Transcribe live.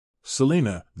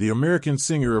Selena, the American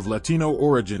singer of Latino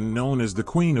origin known as the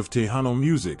Queen of Tejano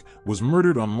music, was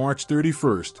murdered on March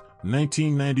 31,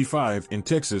 1995 in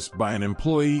Texas by an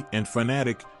employee and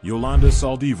fanatic, Yolanda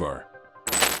Saldivar,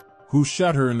 who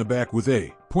shot her in the back with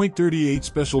a .38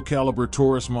 special caliber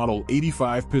Taurus Model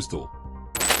 85 pistol.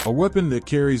 A weapon that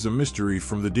carries a mystery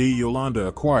from the day Yolanda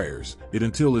acquires it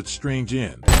until its strange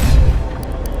end.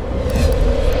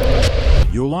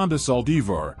 Yolanda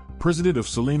Saldivar, president of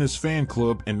Selena's fan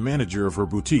club and manager of her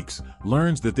boutiques,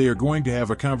 learns that they are going to have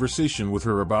a conversation with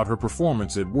her about her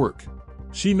performance at work.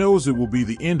 She knows it will be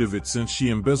the end of it since she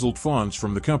embezzled funds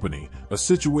from the company, a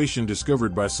situation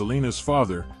discovered by Selena's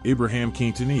father, Abraham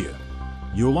Quintanilla.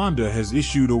 Yolanda has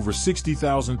issued over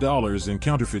 $60,000 in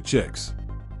counterfeit checks.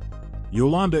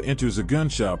 Yolanda enters a gun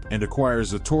shop and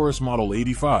acquires a Taurus Model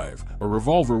 85, a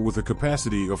revolver with a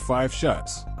capacity of 5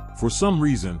 shots. For some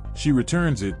reason, she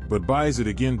returns it but buys it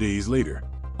again days later.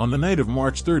 On the night of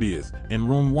March 30th, in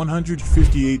room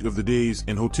 158 of the Days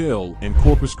Inn Hotel in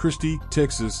Corpus Christi,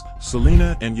 Texas,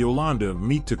 Selena and Yolanda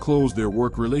meet to close their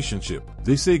work relationship.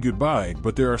 They say goodbye,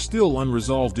 but there are still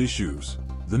unresolved issues.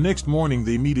 The next morning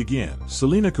they meet again.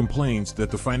 Selena complains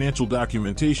that the financial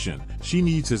documentation she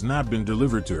needs has not been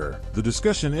delivered to her. The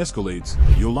discussion escalates.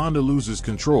 Yolanda loses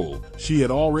control. She had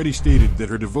already stated that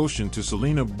her devotion to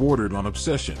Selena bordered on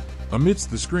obsession. Amidst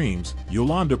the screams,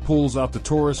 Yolanda pulls out the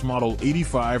Taurus Model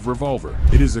 85 revolver.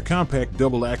 It is a compact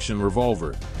double-action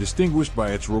revolver, distinguished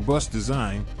by its robust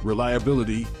design,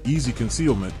 reliability, easy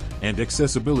concealment, and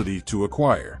accessibility to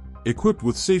acquire. Equipped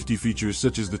with safety features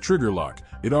such as the trigger lock,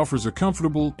 it offers a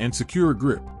comfortable and secure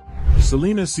grip.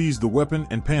 Selena sees the weapon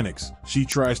and panics. She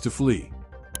tries to flee.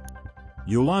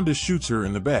 Yolanda shoots her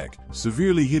in the back,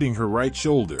 severely hitting her right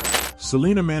shoulder.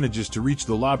 Selena manages to reach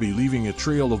the lobby, leaving a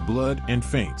trail of blood, and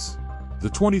faints. The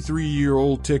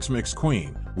 23-year-old Tex-Mex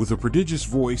queen, with a prodigious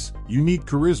voice, unique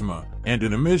charisma, and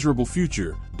an immeasurable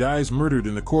future, dies murdered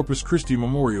in the Corpus Christi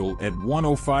Memorial at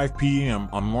 1:05 p.m.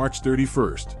 on March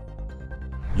 31st.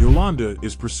 Yolanda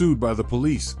is pursued by the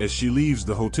police as she leaves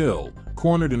the hotel,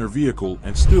 cornered in her vehicle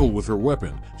and still with her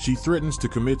weapon. She threatens to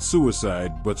commit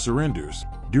suicide but surrenders.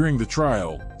 During the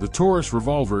trial, the Taurus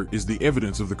revolver is the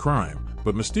evidence of the crime,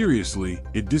 but mysteriously,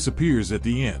 it disappears at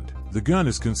the end. The gun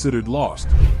is considered lost.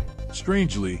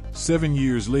 Strangely, 7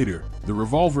 years later, the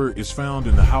revolver is found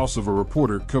in the house of a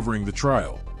reporter covering the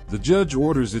trial. The judge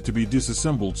orders it to be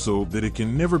disassembled so that it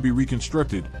can never be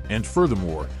reconstructed, and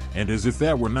furthermore, and as if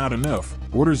that were not enough,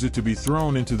 orders it to be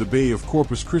thrown into the Bay of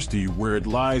Corpus Christi where it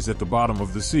lies at the bottom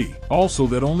of the sea. Also,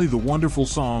 that only the wonderful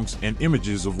songs and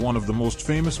images of one of the most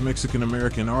famous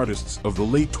Mexican-American artists of the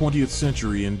late 20th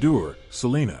century endure,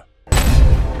 Selena.